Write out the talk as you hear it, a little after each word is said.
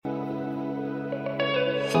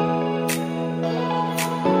Hi,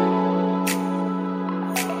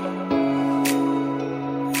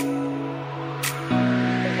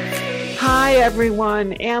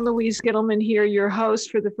 everyone. Ann-Louise Gittleman here, your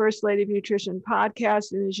host for the First Lady of Nutrition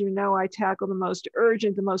podcast. And as you know, I tackle the most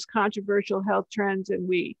urgent, the most controversial health trends, and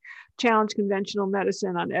we challenge conventional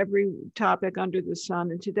medicine on every topic under the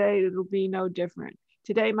sun. And today it'll be no different.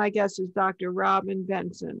 Today, my guest is Dr. Robyn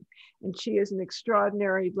Benson, and she is an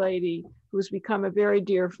extraordinary lady who's become a very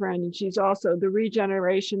dear friend. And she's also the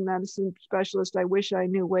regeneration medicine specialist I wish I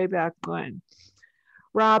knew way back when.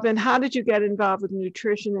 Robyn, how did you get involved with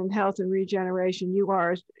nutrition and health and regeneration? You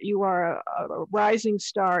are a rising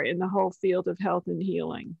star in the whole field of health and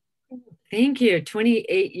healing. Thank you.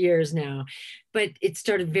 28 years now, but it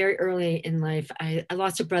started very early in life. I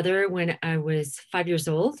lost a brother when I was 5 years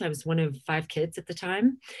old. I was one of 5 kids at the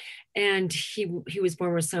time, and he was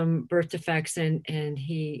born with some birth defects, and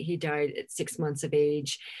he died at 6 months of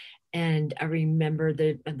age. And I remember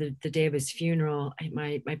the day of his funeral,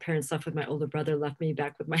 my parents left with my older brother, left me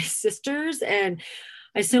back with my sisters. And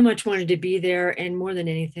I so much wanted to be there. And more than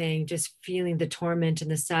anything, just feeling the torment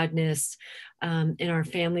and the sadness in our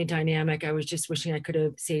family dynamic. I was just wishing I could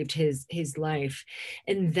have saved his life.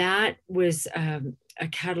 And that was a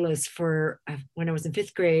catalyst for when I was in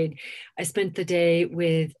 5th grade. I spent the day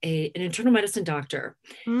with an internal medicine doctor,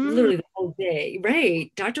 literally the whole day,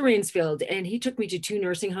 right? Dr. Rainsfield. And he took me to 2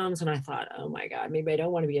 nursing homes. And I thought, oh my God, maybe I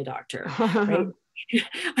don't want to be a doctor, right?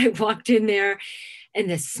 I walked in there and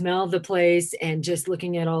the smell of the place and just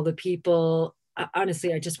looking at all the people,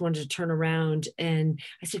 honestly, I just wanted to turn around, and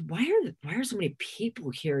I said, why are so many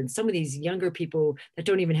people here? And some of these younger people that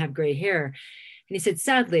don't even have gray hair. And he said,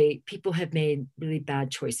 sadly, people have made really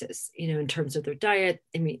bad choices, in terms of their diet.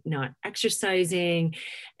 I mean, not exercising.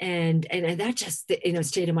 And that just,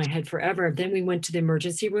 stayed in my head forever. Then we went to the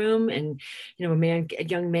emergency room, and, a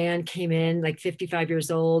young man came in, like 55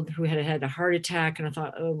 years old, who had a heart attack. And I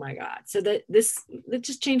thought, oh my God. So that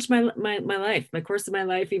just changed my life, my course of my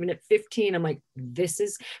life. Even at 15, I'm like,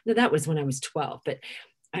 that was when I was 12, but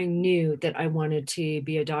I knew that I wanted to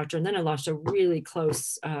be a doctor. And then I lost a really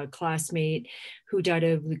close classmate who died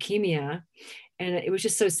of leukemia. And it was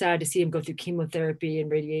just so sad to see him go through chemotherapy and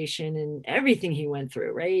radiation and everything he went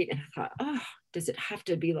through, right? And I thought, oh, does it have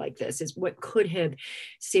to be like this? Is what could have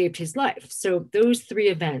saved his life. So those 3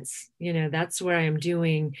 events, that's where I am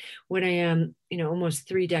doing what I am, almost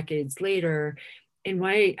 3 decades later, and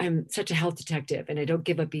why I'm such a health detective and I don't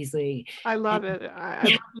give up easily. I love it. I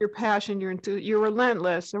love your passion. You're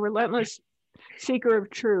relentless, a relentless seeker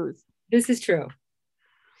of truth. This is true.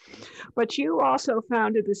 But you also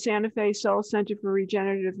founded the Santa Fe Soul Center for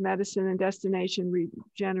Regenerative Medicine and Destination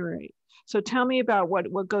Regenerate. So tell me about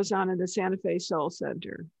what goes on in the Santa Fe Soul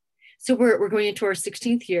Center. So we're going into our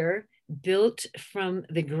 16th year, built from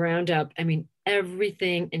the ground up. I mean,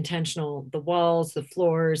 everything intentional, the walls, the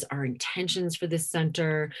floors, our intentions for this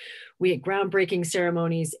center. We had groundbreaking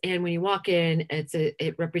ceremonies. And when you walk in,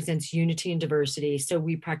 it represents unity and diversity. So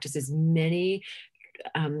we practice as many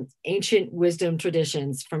ancient wisdom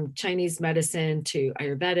traditions, from Chinese medicine to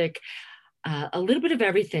Ayurvedic, a little bit of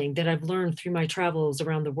everything that I've learned through my travels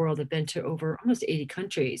around the world. I've been to over almost 80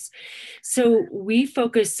 countries. So we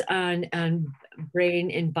focus on brain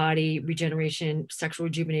and body regeneration. Sexual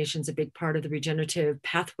rejuvenation is a big part of the regenerative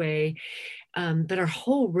pathway. But our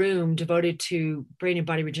whole room devoted to brain and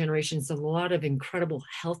body regeneration is a lot of incredible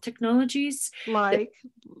health technologies. Like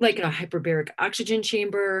a hyperbaric oxygen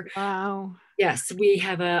chamber. Wow. Yes, we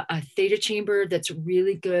have a theta chamber that's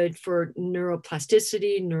really good for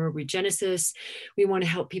neuroplasticity, neuroregenesis. We want to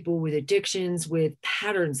help people with addictions, with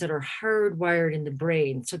patterns that are hardwired in the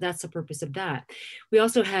brain. So that's the purpose of that. We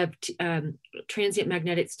also have transient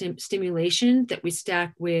magnetic stimulation that we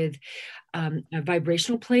stack with a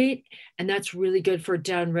vibrational plate, and that's really good for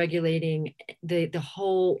down-regulating the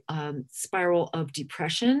whole spiral of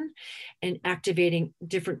depression and deactivating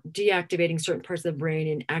certain parts of the brain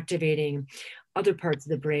and activating other parts of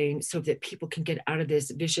the brain so that people can get out of this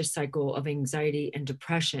vicious cycle of anxiety and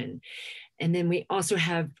depression. And then we also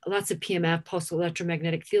have lots of PMF, pulse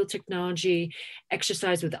electromagnetic field technology,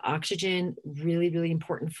 exercise with oxygen, really, really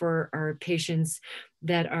important for our patients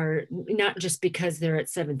that are not just because they're at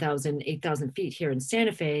 7,000, 8,000 feet here in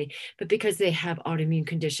Santa Fe, but because they have autoimmune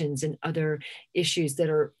conditions and other issues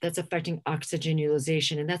that's affecting oxygen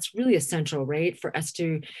utilization. And that's really essential, right? For us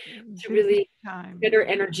to really get our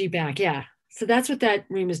energy back. Yeah. So that's what that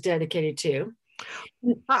room is dedicated to.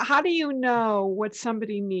 How do you know what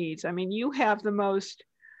somebody needs? I mean, you have the most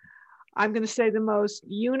I'm going to say the most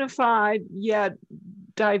unified yet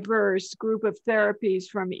diverse group of therapies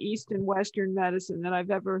from East and Western medicine that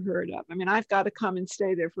I've ever heard of. I mean, I've got to come and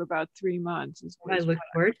stay there for about 3 months I look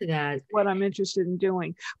forward to that. what I'm interested in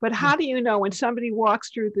doing. But Yeah. how do you know when somebody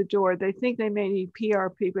walks through the door, they think they may need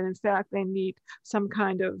PRP, but in fact, they need some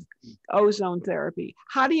kind of ozone therapy?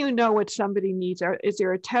 How do you know what somebody needs? Is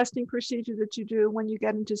there a testing procedure that you do when you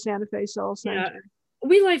get into Santa Fe Soul Yeah. Center?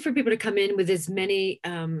 We like for people to come in with as many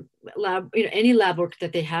lab, any lab work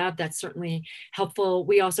that they have. That's certainly helpful.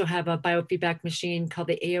 We also have a biofeedback machine called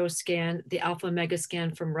the AO scan, the Alpha Mega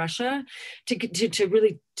scan from Russia, to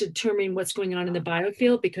really determine what's going on in the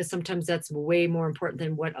biofield, because sometimes that's way more important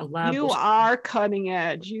than what a lab You will. are cutting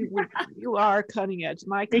edge. You are cutting edge.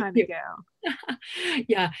 My Thank kind you. of gal.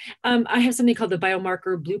 Yeah. I have something called the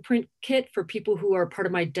Biomarker Blueprint Kit for people who are part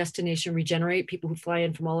of my Destination Regenerate, people who fly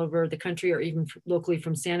in from all over the country or even locally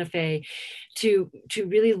from Santa Fe, to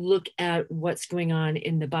really look at what's going on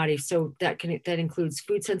in the body. So that includes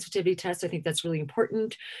food sensitivity tests. I think that's really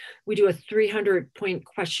important. We do a 300-point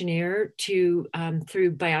questionnaire through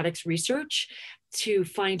biotics research to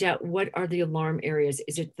find out what are the alarm areas.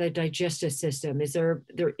 Is it the digestive system? Is there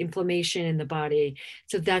inflammation in the body?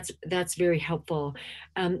 So that's very helpful.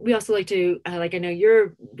 We also like to, like I know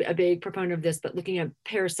you're a big proponent of this, but looking at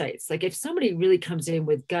parasites. Like if somebody really comes in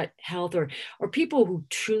with gut health, or people who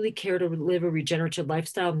truly care to live a regenerative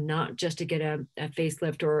lifestyle, not just to get a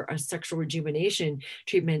facelift or a sexual rejuvenation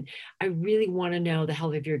treatment, I really want to know the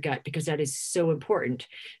health of your gut, because that is so important.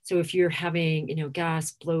 So if you're having,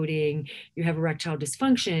 gas, bloating, you have erectile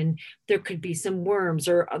dysfunction, there could be some worms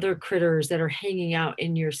or other critters that are hanging out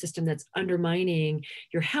in your system that's undermining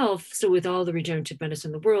your health. So with all the regenerative medicine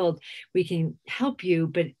in the world, we can help you.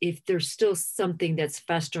 But if there's still something that's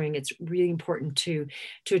festering, it's really important to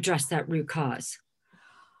address that root cause.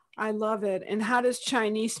 I love it. And how does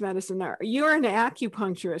Chinese medicine? You're an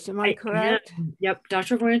acupuncturist, am I correct? Yep,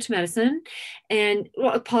 Doctor of Oriental Medicine, and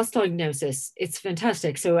pulse diagnosis. It's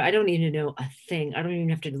fantastic. So I don't need to know a thing. I don't even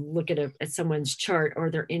have to look at someone's chart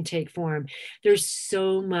or their intake form. There's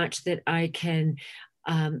so much that I can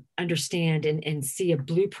understand and see a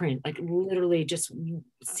blueprint, like literally just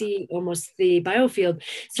see almost the biofield.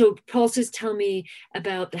 So pulses tell me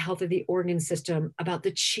about the health of the organ system, about the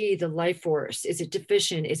chi, the life force. Is it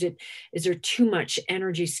deficient? Is there too much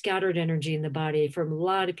energy, scattered energy in the body, from a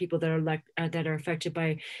lot of people that are affected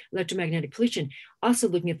by electromagnetic pollution? Also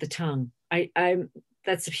looking at the tongue.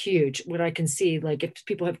 That's huge. What I can see, like if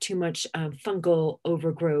people have too much fungal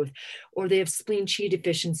overgrowth, or they have spleen chi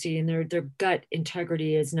deficiency and their gut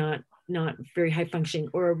integrity is not very high functioning,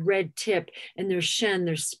 or a red tip and their shen,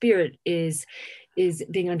 their spirit is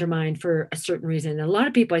being undermined for a certain reason. And a lot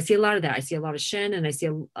of people, I see a lot of that. I see a lot of shen, and I see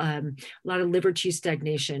a lot of liver chi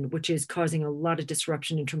stagnation, which is causing a lot of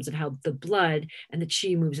disruption in terms of how the blood and the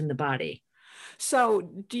chi moves in the body. So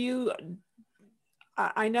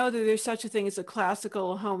I know that there's such a thing as a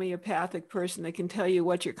classical homeopathic person that can tell you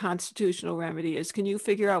what your constitutional remedy is. Can you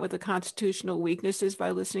figure out what the constitutional weakness is by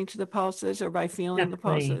listening to the pulses or by feeling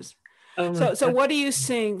Definitely. the pulses? Oh, so what are you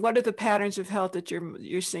seeing? What are the patterns of health that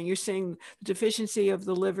you're seeing? You're seeing the deficiency of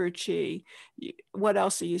the liver chi. What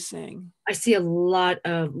else are you seeing? I see a lot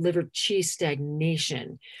of liver chi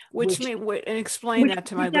stagnation. And explain that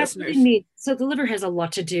to my listeners. So the liver has a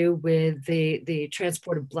lot to do with the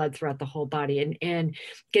transport of blood throughout the whole body and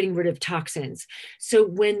getting rid of toxins. So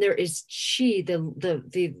when there is chi,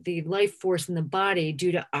 the life force in the body,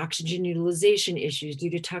 due to oxygen utilization issues, due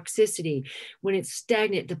to toxicity, when it's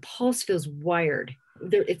stagnant, the pulse feels wired.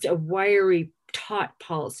 It's a wiry, taut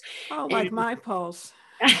pulse. Oh, like my pulse.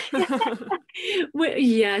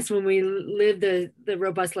 Yes, when we live the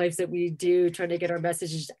robust lives that we do, trying to get our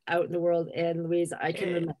messages out in the world. And Louise, I can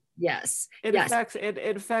remember. Yes. It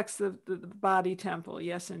affects the body temple.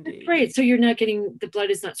 Yes, indeed. Right. So you're not getting, the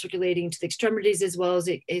blood is not circulating to the extremities as well as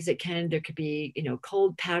it can. There could be,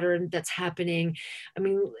 cold pattern that's happening. I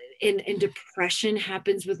mean, and depression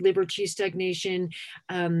happens with liver chi stagnation.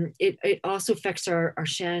 It also affects our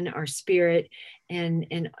shen, our spirit,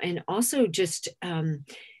 and also just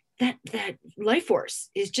that life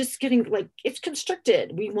force is just getting, like, it's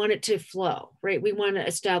constricted. We want it to flow, right? We want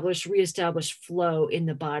to reestablish flow in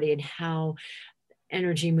the body, and how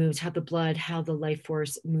energy moves, how the blood, how the life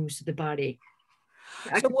force moves to the body.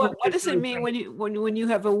 So what does it mean when you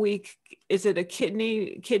have a weak? Is it a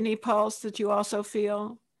kidney pulse that you also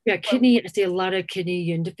feel? Yeah, kidney. I see a lot of kidney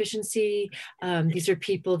yin deficiency. These are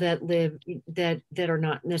people that live that are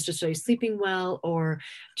not necessarily sleeping well, or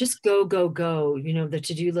just go go go. You know, the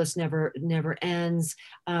to-do list never ends.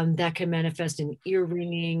 That can manifest in ear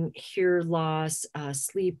ringing, hear loss,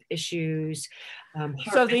 sleep issues,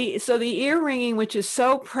 heart. So the ear ringing, which is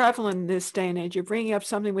so prevalent in this day and age, you're bringing up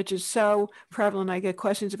something which is so prevalent. I get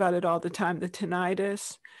questions about it all the time. The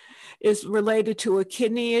tinnitus is related to a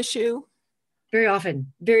kidney issue. Very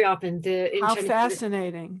often, the in How Chinese,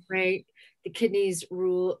 fascinating. right? The kidneys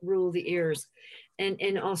rule the ears,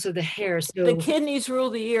 and also the hair. The So kidneys rule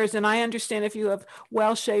the ears, and I understand if you have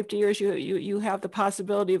well-shaped ears, you have the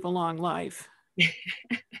possibility of a long life.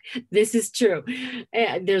 this is true.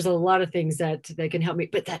 And there's a lot of things that can help me,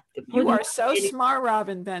 but that more You than are so smart,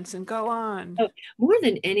 Robyn Benson. Go on. oh, more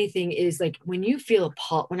than anything is like when you feel a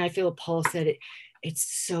pulse, when I feel a pulse that it's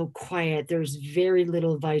so quiet. There's very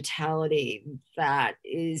little vitality. That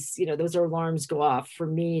is, those are alarms go off for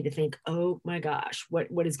me to think, oh my gosh,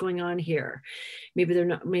 what is going on here? Maybe they're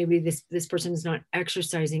not, maybe this person is not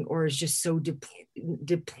exercising, or is just so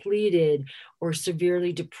depleted or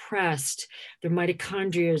severely depressed. Their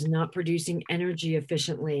mitochondria is not producing energy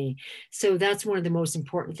efficiently. So that's one of the most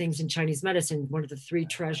important things in Chinese medicine, one of the three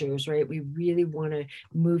treasures, right? We really want to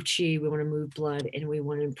move qi, we want to move blood, and we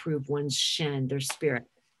want to improve one's shen, their spirit.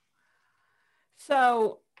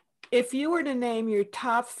 So if you were to name your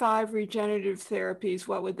top 5 regenerative therapies,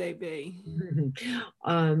 what would they be?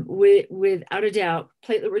 Without a doubt,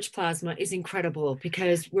 platelet-rich plasma is incredible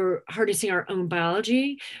because we're harnessing our own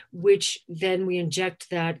biology, which then we inject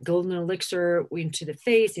that golden elixir into the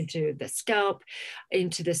face, into the scalp,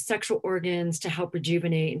 into the sexual organs to help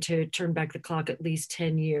rejuvenate and to turn back the clock at least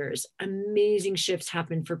 10 years. Amazing shifts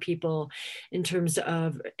happen for people in terms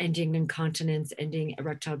of ending incontinence, ending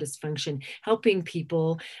erectile dysfunction, helping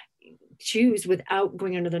people choose without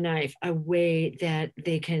going under the knife a way that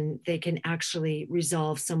they can actually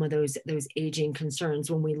resolve some of those aging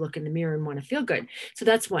concerns when we look in the mirror and want to feel good. So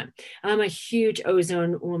that's one. I'm a huge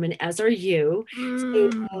ozone woman, as are you.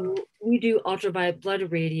 So we do ultraviolet blood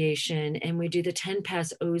irradiation, and we do the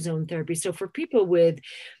 10-pass ozone therapy. So for people with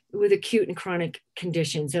acute and chronic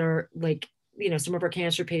conditions that are like, some of our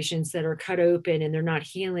cancer patients that are cut open and they're not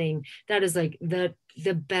healing, that is like the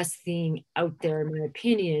best thing out there, in my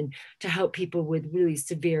opinion, to help people with really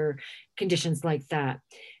severe conditions like that.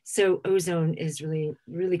 So ozone is really,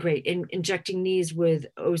 really great. And injecting knees with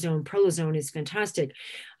ozone, prolozone is fantastic.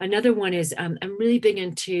 Another one is I'm really big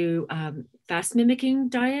into fast mimicking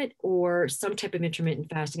diet or some type of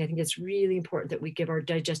intermittent fasting. I think it's really important that we give our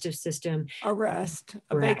digestive system a rest,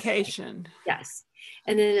 a vacation. Yes.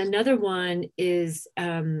 And then another one is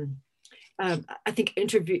I think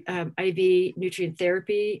IV nutrient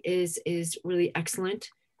therapy is really excellent.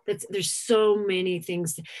 There's so many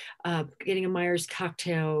things, getting a Myers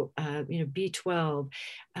cocktail, B12,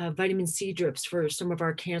 vitamin C drips for some of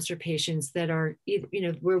our cancer patients that are,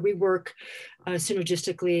 where we work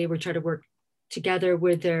synergistically. We try to work together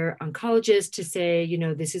with their oncologist to say,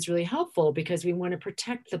 this is really helpful because we want to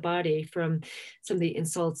protect the body from some of the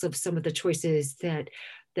insults of some of the choices that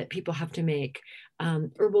people have to make.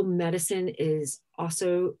 Herbal medicine is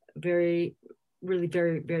also really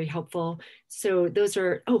very, very helpful. So those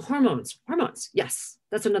are, hormones. Yes,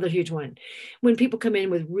 that's another huge one. When people come in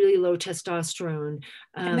with really low testosterone.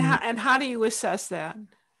 And how do you assess that?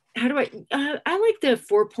 How do I like the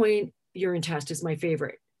 4-point urine test is my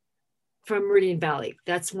favorite from Meridian Valley.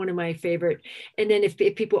 That's one of my favorite. And then if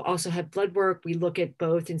people also have blood work, we look at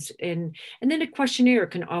both, and then a questionnaire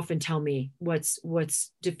can often tell me what's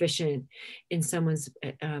deficient in someone's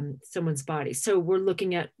body. So we're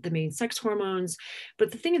looking at the main sex hormones,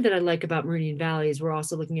 but the thing that I like about Meridian Valley is we're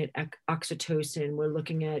also looking at oxytocin. We're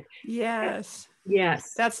looking at yes,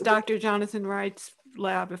 that's Dr. Jonathan Wright's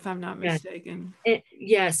lab, if I'm not mistaken.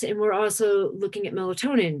 Yes, and we're also looking at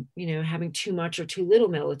melatonin. Having too much or too little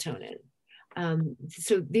melatonin.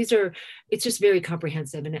 So it's just very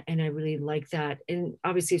comprehensive, and I really like that. And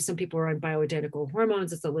obviously, if some people are on bioidentical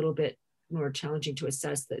hormones, it's a little bit more challenging to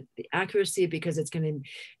assess the accuracy because it's going to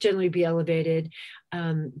generally be elevated.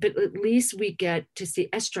 But at least we get to see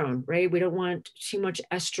estrone, right? We don't want too much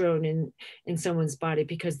estrone in someone's body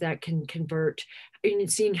because that can convert,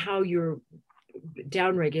 and seeing how you're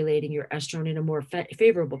downregulating your estrone in a more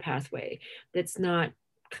favorable pathway that's not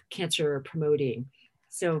cancer promoting.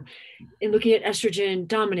 So in looking at estrogen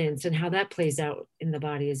dominance and how that plays out in the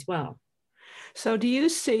body as well. So do you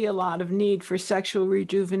see a lot of need for sexual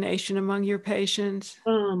rejuvenation among your patients?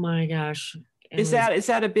 Oh my gosh. and Is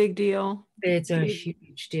that a big deal? it's a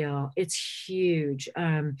huge deal. It's huge.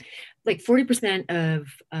 Like 40% of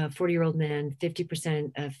 40-year-old men,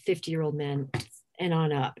 50% of 50-year-old men, and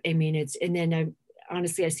on up. I mean, and then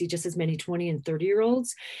honestly, I see just as many 20 and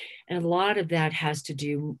 30-year-olds. And a lot of that has to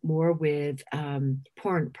do more with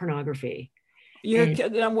pornography.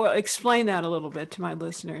 Well, explain that a little bit to my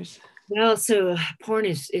listeners. Well, so porn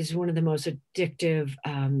is one of the most addictive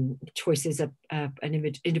choices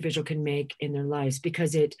an individual can make in their lives,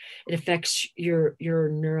 because it affects your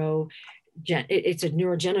it's a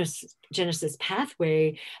neurogenesis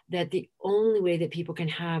pathway, that the only way that people can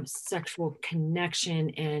have sexual connection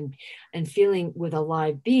and feeling with a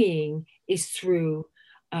live being is through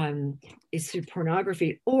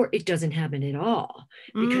pornography, or it doesn't happen at all,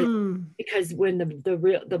 because when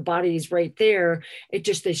the body is right there,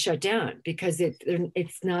 they shut down, because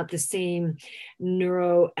it's not the same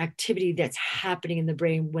neuroactivity that's happening in the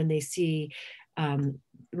brain when they see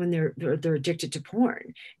when they're addicted to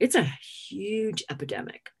porn. It's a huge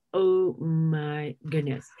epidemic. Oh my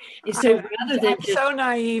goodness. And so I'm so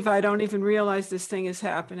naive, I don't even realize this thing is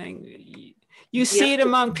happening. You see it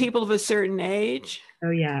among people of a certain age. Oh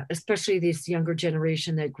yeah, especially this younger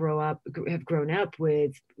generation that have grown up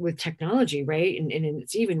with technology, right? And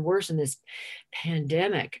it's even worse in this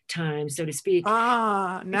pandemic time, so to speak.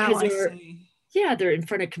 Now I see. Yeah, they're in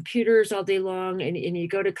front of computers all day long, and you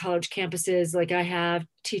go to college campuses like I have,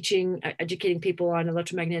 educating people on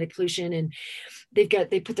electromagnetic pollution, and they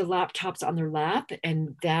put the laptops on their lap,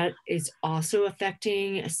 and that is also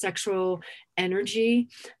affecting sexual energy.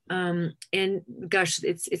 And gosh,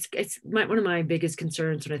 it's one of my biggest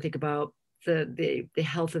concerns when I think about the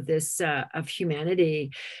health of this of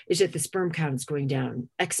humanity, is that the sperm count is going down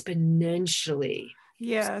exponentially.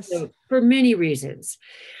 Yes. So, for many reasons.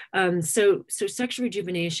 So sexual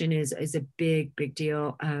rejuvenation is a big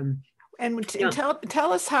deal. And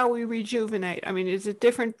tell us how we rejuvenate. I mean, is it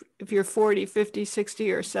different if you're 40, 50,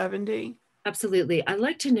 60, or 70? Absolutely. I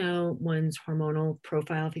like to know one's hormonal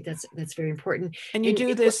profile. I think that's very important. And you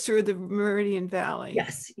do this through the Meridian Valley.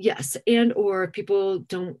 Yes. And or if people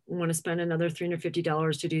don't want to spend another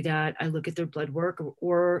 $350 to do that, I look at their blood work,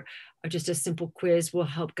 or just a simple quiz will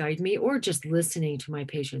help guide me, or just listening to my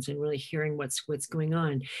patients and really hearing what's going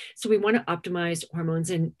on. So we want to optimize hormones,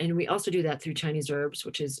 and we also do that through Chinese herbs,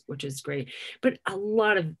 which is great. But a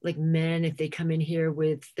lot of like men, if they come in here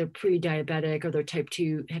with they're pre-diabetic, or they're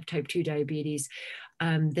have type 2 diabetes,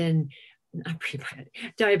 then not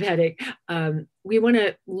diabetic, we want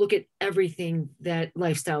to look at everything that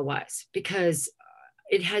lifestyle wise, because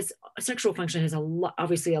sexual function has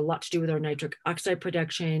obviously a lot to do with our nitric oxide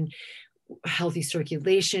production, healthy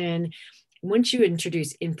circulation. Once you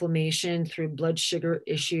introduce inflammation through blood sugar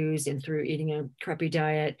issues and through eating a crappy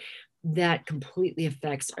diet, that completely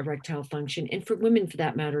affects erectile function. And for women, for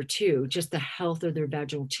that matter too, just the health of their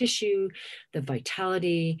vaginal tissue, the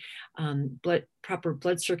vitality, proper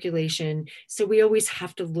blood circulation. So we always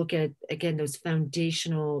have to look at, again, those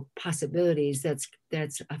foundational possibilities that's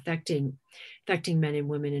affecting men and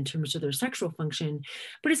women in terms of their sexual function.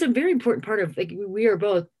 But it's a very important part of, like, we are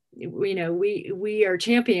both, we are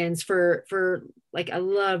champions for like, I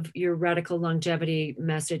love your radical longevity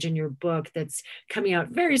message in your book that's coming out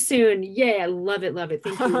very soon. Yay, I love it.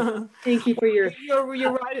 Thank you. Thank you for your...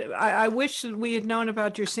 You're right. I wish that we had known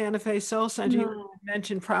about your Santa Fe Soul Center. No. You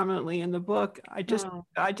mentioned prominently in the book. I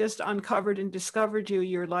just uncovered and discovered you.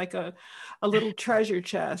 You're like a little treasure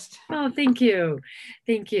chest. Oh, thank you.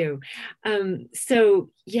 So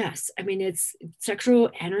yes, I mean, it's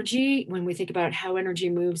sexual energy. When we think about how energy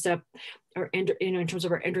moves up in terms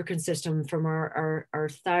of our endocrine system, from our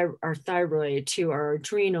thyroid to our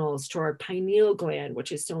adrenals to our pineal gland,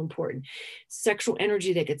 which is so important. Sexual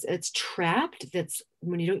energy that's trapped, that's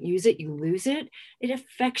when you don't use it, you lose it. It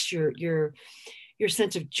affects your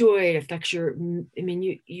sense of joy. It affects your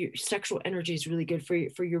sexual energy is really good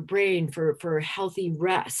for your brain, for healthy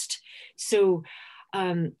rest. So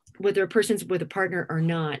whether a person's with a partner or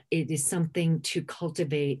not, it is something to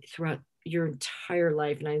cultivate throughout your entire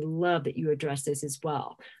life. And I love that you address this as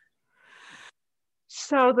well.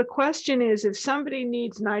 So the question is, if somebody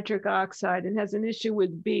needs nitric oxide and has an issue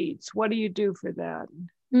with beads, what do you do for that?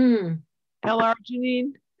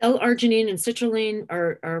 L-arginine? L-arginine and citrulline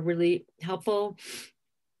are really helpful.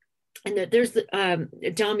 And there's the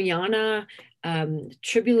Damiana,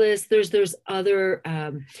 Tribulus, there's other.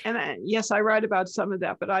 Yes, I write about some of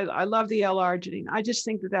that, but I love the L-arginine. I just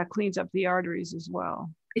think that cleans up the arteries as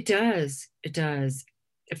well. It does.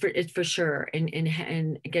 For sure.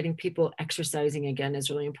 And getting people exercising again is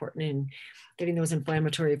really important, and getting those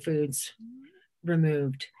inflammatory foods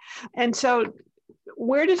removed. And so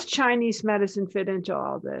Where does Chinese medicine fit into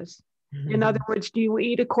all this? In other words, do you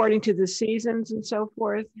eat according to the seasons and so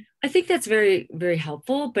forth? I think that's very, very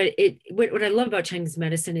helpful. But what I love about Chinese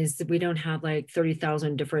medicine is that we don't have like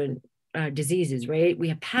 30,000 different diseases, right? We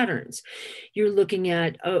have patterns. You're looking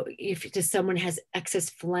at, oh, if someone has excess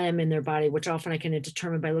phlegm in their body, which often I can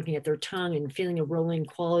determine by looking at their tongue and feeling a rolling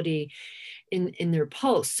quality in their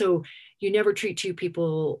pulse. So you never treat two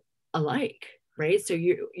people alike, right? So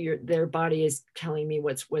their body is telling me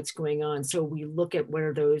what's going on. So we look at what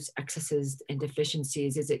are those excesses and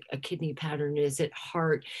deficiencies. Is it a kidney pattern? Is it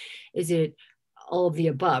heart? Is it all of the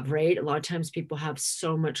above, right? A lot of times people have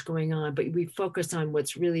so much going on, but we focus on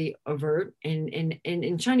what's really overt. And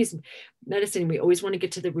in Chinese medicine, we always want to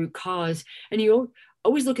get to the root cause. And you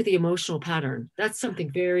always look at the emotional pattern. That's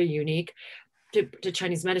something very unique to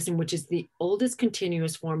Chinese medicine, which is the oldest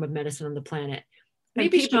continuous form of medicine on the planet.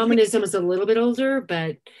 Maybe shamanism is a little bit older,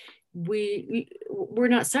 but we're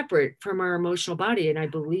not separate from our emotional body. And I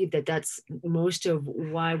believe that that's most of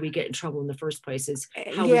why we get in trouble in the first place, is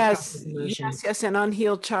how we process emotions. Yes, and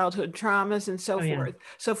unhealed childhood traumas and so forth. Yeah.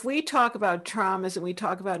 So if we talk about traumas and we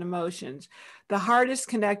talk about emotions, the heart is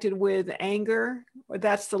connected with anger, or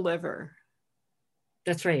that's the liver.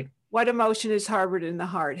 That's right. What emotion is harbored in the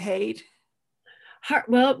heart? Hate?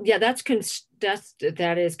 Well, yeah, that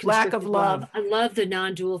is lack of love. I love the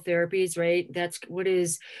non-dual therapies, right? That's what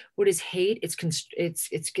is hate.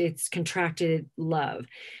 It's contracted love.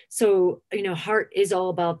 So, heart is all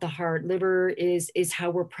about the heart. Liver is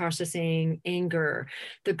how we're processing anger.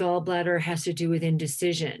 The gallbladder has to do with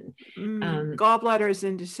indecision. Gallbladder is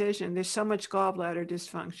indecision. There's so much gallbladder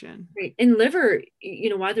dysfunction. Right. And liver,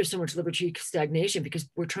 why there's so much liver tree stagnation, because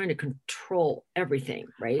we're trying to control everything,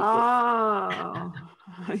 right? Oh,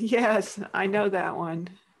 yes, I know that one.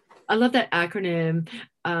 I love that acronym,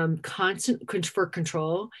 for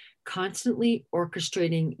control, constantly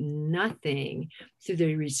orchestrating nothing through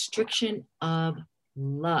the restriction of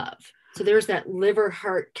love. So there's that liver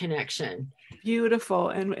heart connection. Beautiful.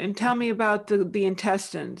 And tell me about the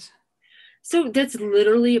intestines. So that's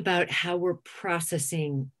literally about how we're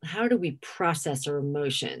processing. How do we process our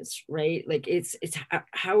emotions, right? Like it's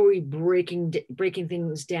how are we breaking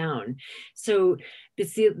things down? So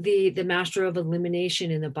it's the master of elimination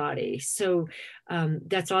in the body. So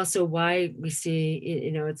that's also why we see,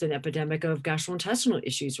 it's an epidemic of gastrointestinal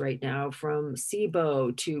issues right now, from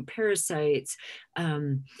SIBO to parasites.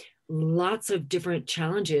 Lots of different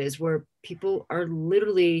challenges where people are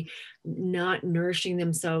literally not nourishing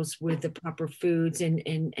themselves with the proper foods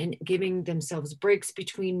and giving themselves breaks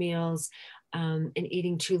between meals, and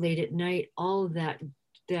eating too late at night. All of that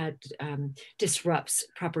disrupts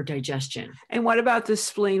proper digestion. And what about the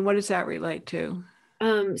spleen? What does that relate to?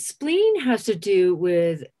 Spleen has to do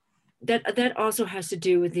with that also has to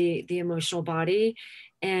do with the emotional body.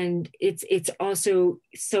 And it's also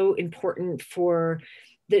so important for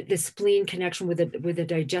the spleen connection with the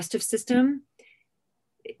digestive system.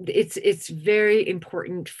 It's very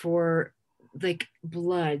important for like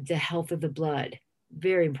blood, the health of the blood,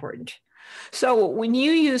 very important. So when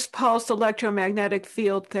you use pulsed electromagnetic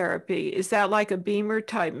field therapy, is that like a beamer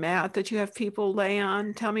type mat that you have people lay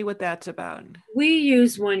on? Tell me what that's about. We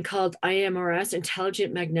use one called IMRS,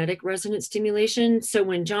 Intelligent Magnetic Resonance Stimulation. So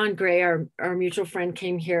when John Gray, our mutual friend,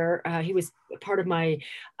 came here, he was part of my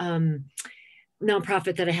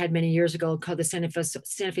nonprofit that I had many years ago called the Santa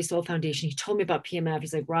Fe Soul Foundation. He told me about PMF.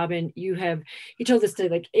 He's like, Robyn, he told this to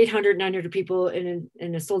like 800, 900 people in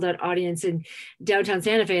a sold out audience in downtown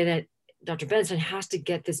Santa Fe, that Dr. Benson has to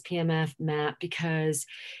get this PMF mat because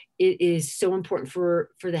it is so important for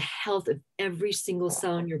the health of every single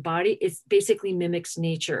cell in your body. It basically mimics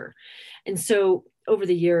nature. And so over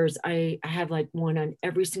the years, I have like one on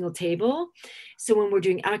every single table. So when we're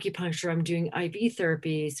doing acupuncture, I'm doing IV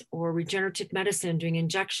therapies, or regenerative medicine, doing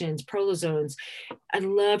injections, prolozones. I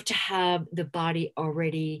love to have the body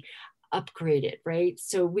already upgraded, right?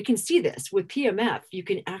 So we can see this with PMF. You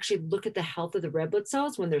can actually look at the health of the red blood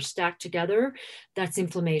cells when they're stacked together. That's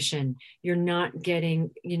inflammation. You're not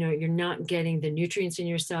getting the nutrients in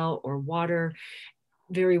your cell or water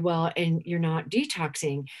very well, and you're not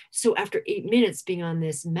detoxing. So after 8 minutes being on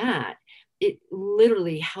this mat, it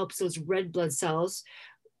literally helps those red blood cells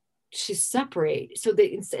to separate. So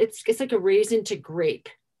it's like a raisin to grape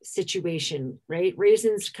situation, right?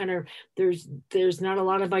 Raisins kind of, there's not a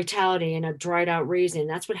lot of vitality in a dried out raisin.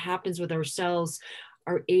 That's what happens with our cells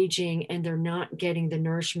are aging, and they're not getting the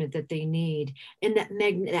nourishment that they need in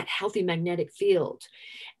that healthy magnetic field.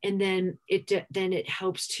 And then it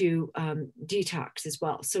helps to detox as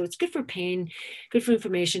well. So it's good for pain, good for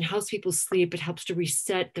inflammation, helps people sleep. It helps to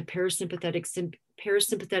reset the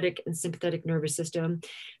parasympathetic and sympathetic nervous system.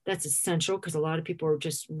 That's essential because a lot of people are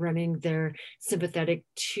just running their sympathetic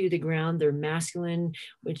to the ground. They're masculine,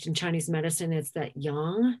 which in Chinese medicine, it's that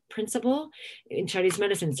yang principle. In Chinese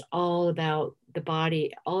medicine, it's all about the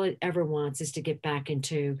body. All it ever wants is to get back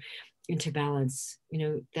into balance.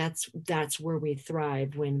 That's where we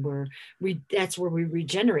thrive when that's where we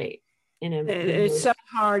regenerate. It's so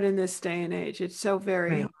hard in this day and age. It's so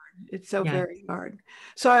very hard. It's so very hard.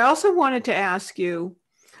 So I also wanted to ask you,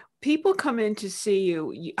 people come in to see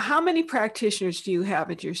you. How many practitioners do you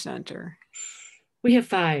have at your center? We have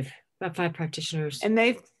about five practitioners.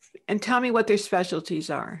 And tell me what their specialties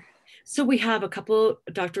are. So we have a couple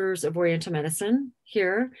doctors of Oriental medicine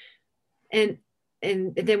here. And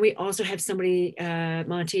then we also have somebody,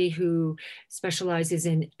 Monty, who specializes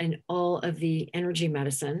in all of the energy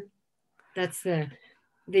medicine. That's the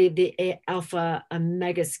alpha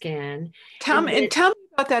omega scan. Tell me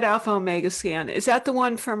about that alpha omega scan. Is that the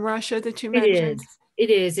one from Russia that you mentioned? It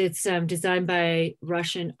is. It's designed by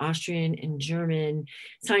Russian, Austrian, and German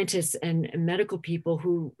scientists and medical people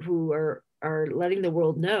who are letting the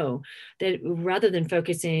world know that rather than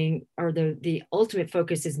focusing, or the ultimate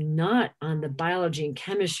focus is not on the biology and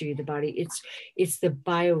chemistry of the body, it's the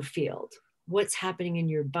biofield. What's happening in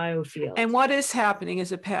your biofield. And what is happening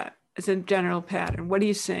as a general pattern? What are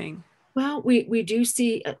you seeing? Well, we do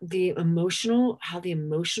see how the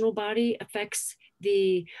emotional body affects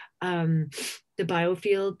the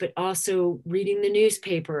biofield, but also reading the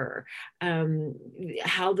newspaper,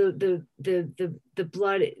 how the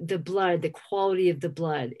blood, the quality of the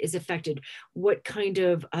blood is affected, what kind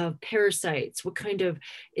of parasites, what kind of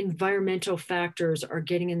environmental factors are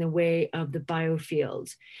getting in the way of the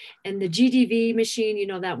biofield. And the GDV machine,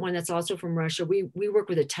 that one that's also from Russia, we work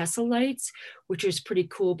with the Tesla lights, which is pretty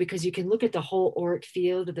cool because you can look at the whole auric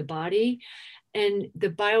field of the body. And the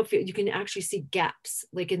biofield, you can actually see gaps,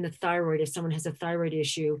 like in the thyroid, if someone has a thyroid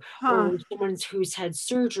issue, or someone who's had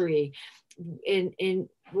surgery. And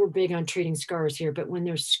we're big on treating scars here, but when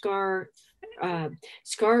there's scars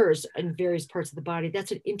in various parts of the body,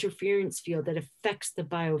 that's an interference field that affects the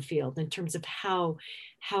biofield in terms of how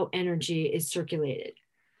energy is circulated.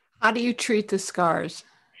 How do you treat the scars?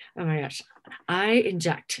 Oh my gosh. I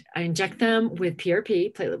inject them with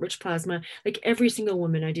PRP, platelet-rich plasma, like every single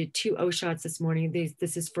woman. I did 2 O shots this morning.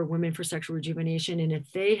 This is for women for sexual rejuvenation. And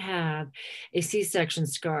if they have a C-section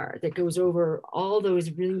scar that goes over all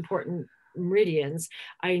those really important meridians,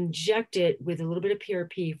 I inject it with a little bit of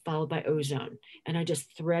PRP followed by ozone. And I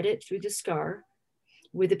just thread it through the scar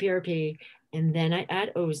with the PRP. And then I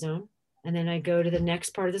add ozone. And then I go to the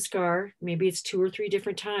next part of the scar. Maybe it's 2 or 3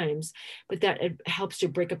 different times, but that it helps to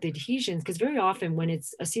break up the adhesions. Because very often when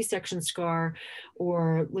it's a C-section scar,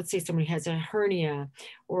 or let's say someone has a hernia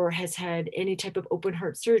or has had any type of open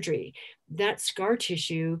heart surgery, that scar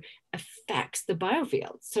tissue affects the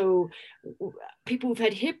biofield. So people who've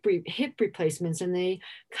had hip replacements and they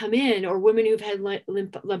come in, or women who've had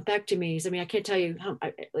lumpectomies. I mean, I can't tell you how,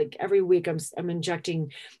 like every week I'm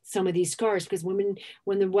injecting some of these scars, because women,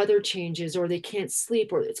 when the weather changes or they can't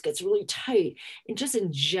sleep or it gets really tight, and just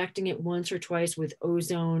injecting it once or twice with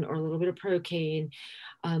ozone or a little bit of procaine,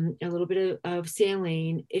 a little bit of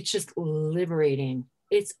saline, it's just liberating.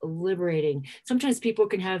 It's liberating. Sometimes people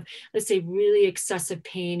can have, let's say, really excessive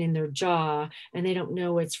pain in their jaw, and they don't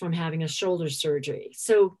know it's from having a shoulder surgery.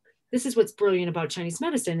 So this is what's brilliant about Chinese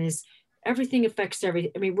medicine, is everything affects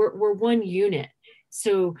everything. I mean, we're one unit.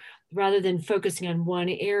 So rather than focusing on one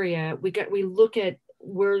area, we look at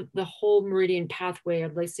where the whole meridian pathway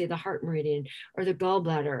of, let's say, the heart meridian or the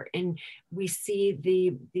gallbladder, and we see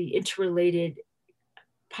the interrelated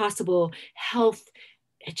possible health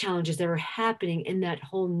challenges that are happening in that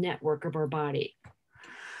whole network of our body.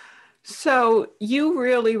 So you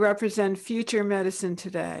really represent future medicine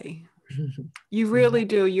today. You really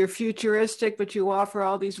do. You're futuristic, but you offer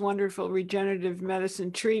all these wonderful regenerative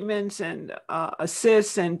medicine treatments and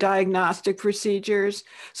assists and diagnostic procedures.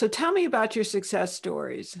 So tell me about your success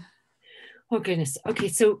stories. Oh, goodness. Okay.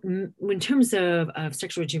 So in terms of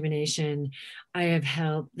sexual rejuvenation, we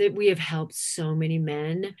have helped so many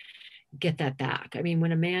men get that back. I mean,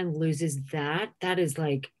 when a man loses that is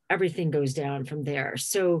like everything goes down from there.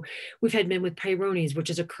 So we've had men with peyronie's, which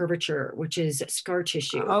is a curvature, which is scar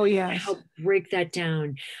tissue. Oh, yeah. Help break that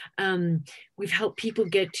down. We've helped people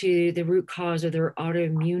get to the root cause of their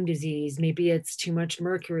autoimmune disease. Maybe it's too much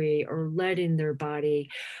mercury or lead in their body.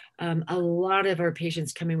 A lot of our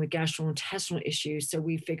patients come in with gastrointestinal issues. So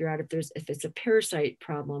we figure out if it's a parasite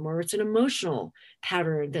problem or it's an emotional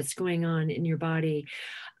pattern that's going on in your body.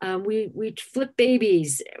 We flip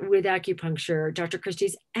babies with acupuncture. Dr.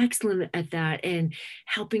 Christie's excellent at that, and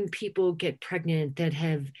helping people get pregnant that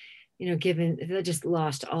have, that just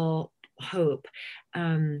lost all hope.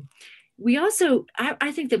 We also,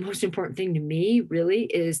 I think the most important thing to me really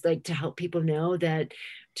is like to help people know that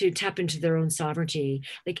to tap into their own sovereignty.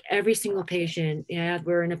 Like every single patient, yeah,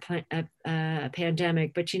 we're in a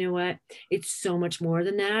pandemic, but you know what? It's so much more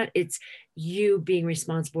than that. It's you being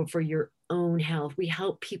responsible for your own health. We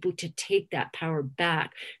help people to take that power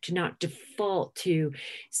back, to not default to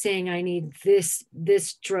saying, I need this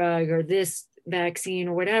drug or this vaccine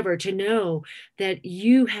or whatever, to know that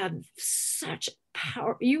you have such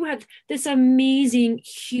power. You have this amazing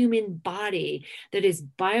human body that is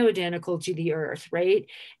bioidentical to the earth, right?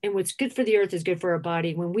 And what's good for the earth is good for our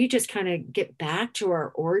body. When we just kind of get back to our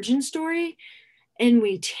origin story and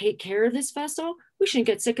we take care of this vessel, we shouldn't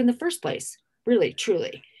get sick in the first place. Really,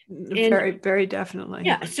 truly. And very, very definitely.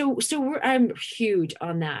 Yeah. So I'm huge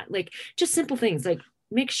on that. Like just simple things like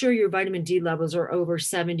make sure your vitamin D levels are over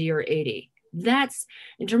 70 or 80. That's,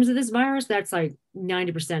 in terms of this virus, that's like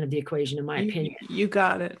 90% of the equation, in my opinion. You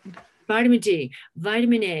got it. Vitamin D,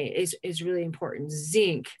 vitamin A is really important.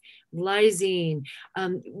 Zinc, lysine.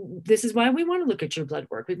 This is why we want to look at your blood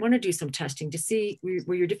work. We want to do some testing to see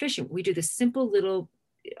where you're deficient. We do this simple little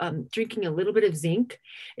drinking a little bit of zinc.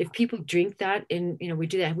 If people drink that, and we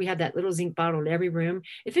do that, we have that little zinc bottle in every room.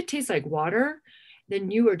 If it tastes like water,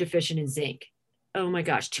 then you are deficient in zinc. Oh my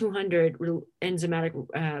gosh, 200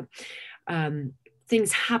 enzymatic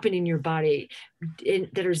things happen in your body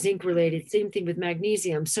that are zinc related. Same thing with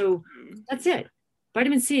magnesium. So that's it.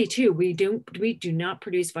 Vitamin C too. We do not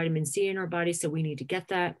produce vitamin C in our body, so we need to get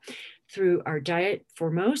that through our diet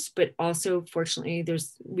for most, but also fortunately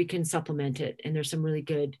we can supplement it, and there's some really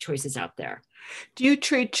good choices out there. Do you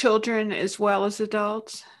treat children as well as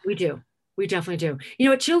adults? We do. We definitely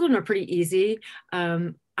do. Children are pretty easy.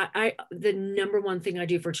 The number one thing I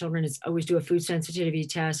do for children is always do a food sensitivity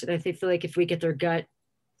test. And I feel like if we get their gut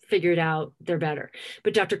figured out, they're better.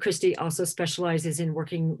 But Dr. Christie also specializes in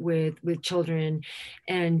working with children,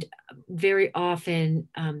 and very often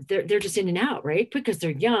they're just in and out, right? Because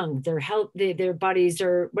they're young, their bodies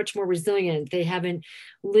are much more resilient. They haven't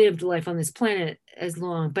lived life on this planet as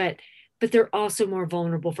long, but they're also more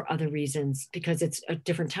vulnerable for other reasons, because it's a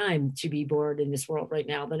different time to be born in this world right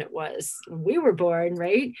now than it was when we were born,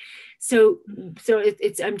 right? So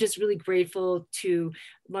I'm just really grateful to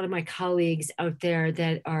a lot of my colleagues out there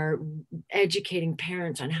that are educating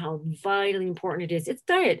parents on how vitally important it is. It's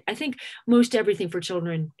diet. I think most everything for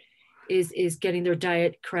children is getting their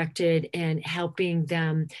diet corrected and helping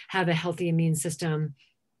them have a healthy immune system.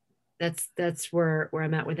 That's where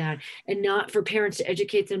I'm at with that. And not for parents to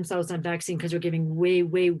educate themselves on vaccine, because we're giving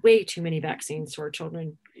way too many vaccines to our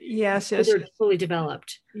children. Yes. They're fully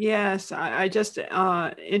developed. Yes. I just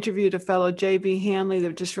interviewed a fellow, J.B. Hanley,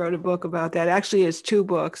 that just wrote a book about that. Actually, it's 2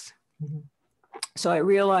 books. Mm-hmm. So I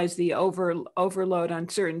realized the overload on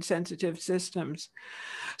certain sensitive systems.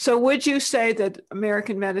 So would you say that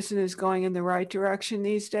American medicine is going in the right direction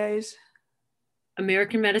these days?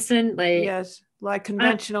 American medicine? Yes. Like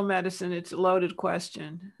conventional medicine, it's a loaded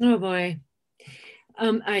question. Oh boy.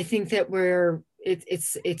 I think that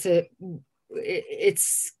it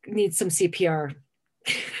needs some CPR.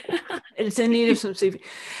 It's in need of some CPR.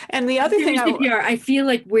 And the other thing CPR, I feel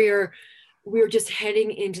like we're just heading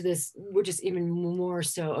into this, we're just even more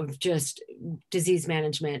so of just disease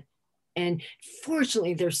management. And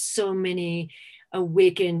fortunately, there's so many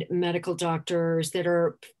awakened medical doctors that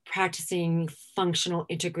are practicing functional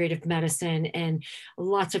integrative medicine, and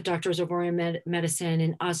lots of doctors of Oriental medicine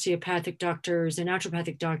and osteopathic doctors and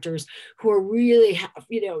naturopathic doctors who are really,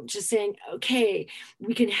 just saying, okay,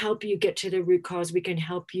 we can help you get to the root cause. We can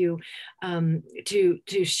help you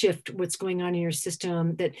to shift what's going on in your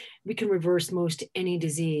system, that we can reverse most any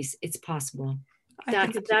disease. It's possible.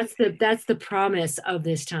 That's the promise of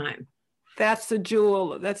this time. That's the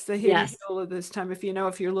jewel. That's the hidden jewel of this time, if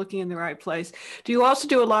you're looking in the right place. Do you also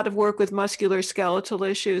do a lot of work with musculoskeletal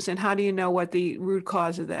issues, and how do you know what the root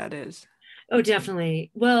cause of that is? Oh,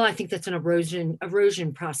 definitely. Well, I think that's an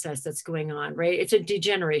erosion process that's going on, right? It's a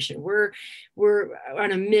degeneration. We're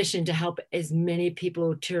on a mission to help as many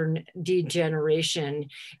people turn degeneration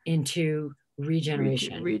into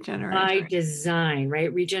regeneration by design,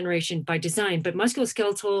 right? Regeneration by design. But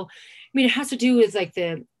musculoskeletal, it has to do with like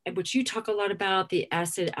the which you talk a lot about, the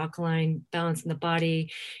acid alkaline balance in the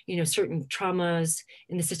body, certain traumas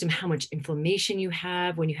in the system, how much inflammation you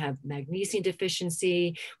have when you have magnesium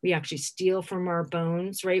deficiency. We actually steal from our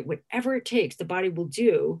bones, right? Whatever it takes, the body will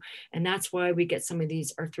do. And that's why we get some of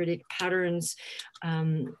these arthritic patterns.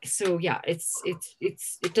 So yeah, it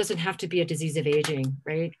doesn't have to be a disease of aging,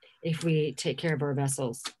 right? If we take care of our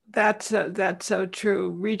vessels. That's so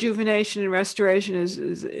true. Rejuvenation and restoration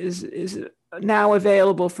is now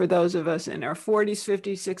available for those of us in our 40s,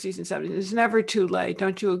 50s, 60s, and 70s. It's never too late.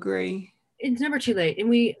 Don't you agree? It's never too late. And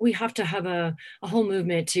we have to have a whole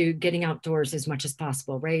movement to getting outdoors as much as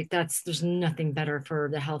possible, right? There's nothing better for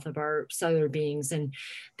the health of our cellular beings and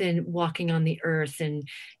than walking on the earth and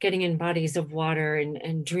getting in bodies of water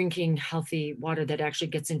and drinking healthy water that actually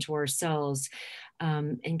gets into our cells.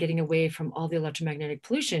 And getting away from all the electromagnetic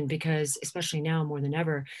pollution, because especially now more than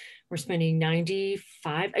ever, we're spending the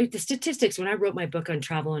statistics, when I wrote my book on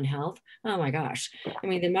travel and health, oh my gosh. I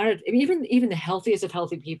mean, the amount of, even the healthiest of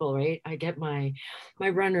healthy people, right? I get my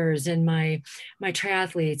runners and my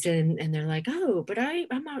triathletes and they're like, oh, but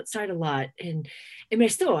I'm outside a lot. And I mean,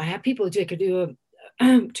 I have people who could do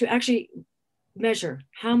to actually measure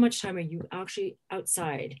how much time are you actually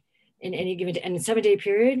outside in any given day. And in a 7-day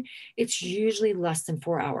period, it's usually less than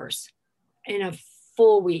 4 hours in a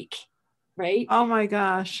full week, right? Oh my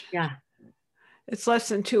gosh. Yeah. It's less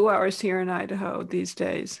than 2 hours here in Idaho these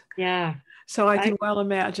days. Yeah. So I can well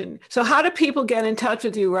imagine. So how do people get in touch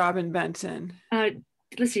with you, Robyn Benson?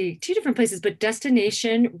 Let's see, 2 different places, but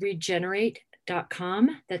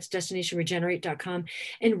destinationregenerate.com. That's destinationregenerate.com.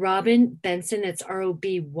 And Robyn Benson, that's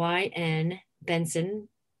ROBYN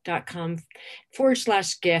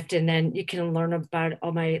Benson.com/gift. And then you can learn about a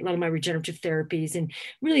lot of my regenerative therapies and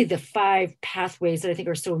really the 5 pathways that I think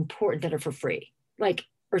are so important that are for free, like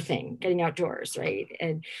earthing, getting outdoors, right?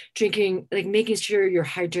 And drinking, like making sure you're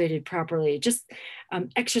hydrated properly, just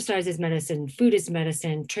exercise is medicine, food is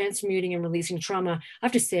medicine, transmuting and releasing trauma. I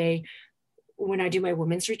have to say, when I do my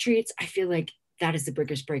women's retreats, I feel like that is the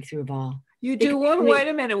biggest breakthrough of all. You do one. Wait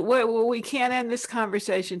a minute. We can't end this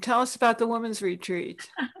conversation. Tell us about the women's retreat.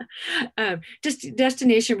 Just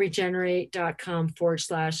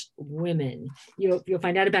destinationregenerate.com/women. You'll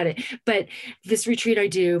find out about it. But this retreat I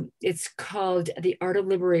do, it's called The Art of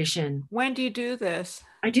Liberation. When do you do this?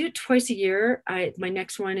 I do it twice a year. My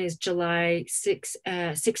next one is July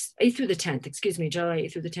 8th through the 10th, July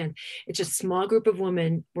 8th through the 10th. It's a small group of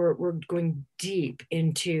women. We're going deep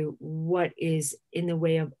into what is in the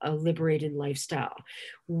way of a liberated lifestyle.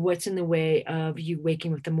 What's in the way of you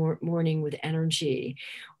waking with the morning with energy?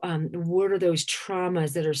 What are those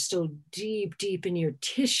traumas that are still deep, deep in your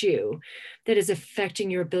tissue that is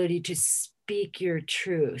affecting your ability to speak your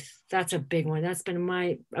truth? That's a big one. That's been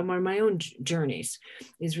one of my own journeys,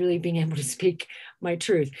 is really being able to speak my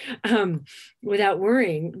truth without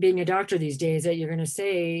worrying, being a doctor these days, that you're going to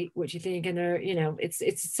say what you think. And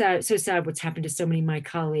it's sad, so sad what's happened to so many of my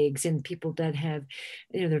colleagues and people that have,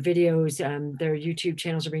 their videos, their YouTube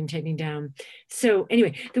channels are being taken down. So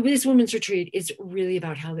anyway, this women's retreat is really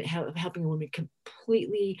about helping a woman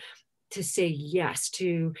completely to say yes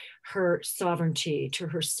to her sovereignty, to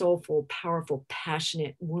her soulful, powerful,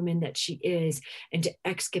 passionate woman that she is, and to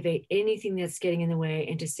excavate anything that's getting in the way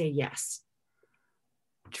and to say yes.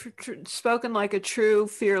 Spoken like a true,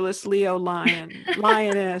 fearless Leo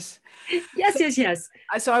lioness. Yes.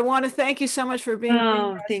 So I want to thank you so much for being here.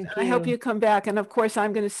 Oh, thank you. I hope you come back. And of course,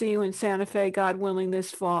 I'm going to see you in Santa Fe, God willing,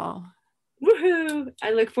 this fall. Woohoo!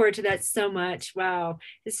 I look forward to that so much. Wow,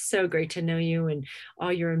 it's so great to know you and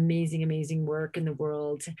all your amazing, amazing work in the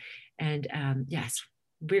world. And yes,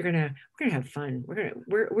 we're gonna have fun.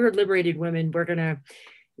 We're liberated women. We're gonna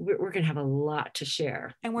have a lot to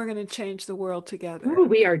share, and we're gonna change the world together. Ooh,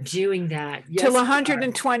 we are doing that. Yes, till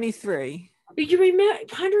 123. You remember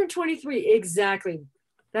 123 exactly.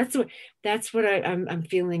 That's what I'm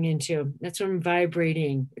feeling into. That's what I'm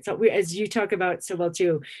vibrating. It's all, as you talk about so well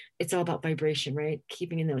too, it's all about vibration, right?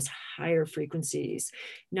 Keeping in those higher frequencies,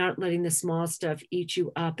 not letting the small stuff eat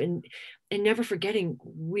you up, and never forgetting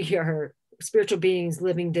we are spiritual beings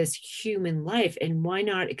living this human life, and why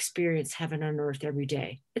not experience heaven on earth every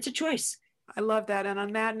day? It's a choice. I love that. And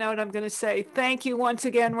on that note, I'm going to say thank you once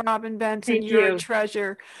again, Robyn Benson. You're a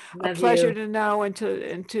treasure, a pleasure to know and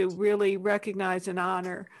to really recognize and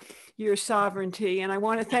honor your sovereignty. And I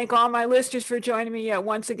want to thank all my listeners for joining me yet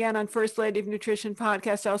once again on First Lady of Nutrition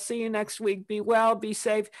podcast. I'll see you next week. Be well, be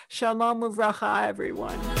safe. Shalom uvracha,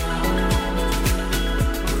 everyone.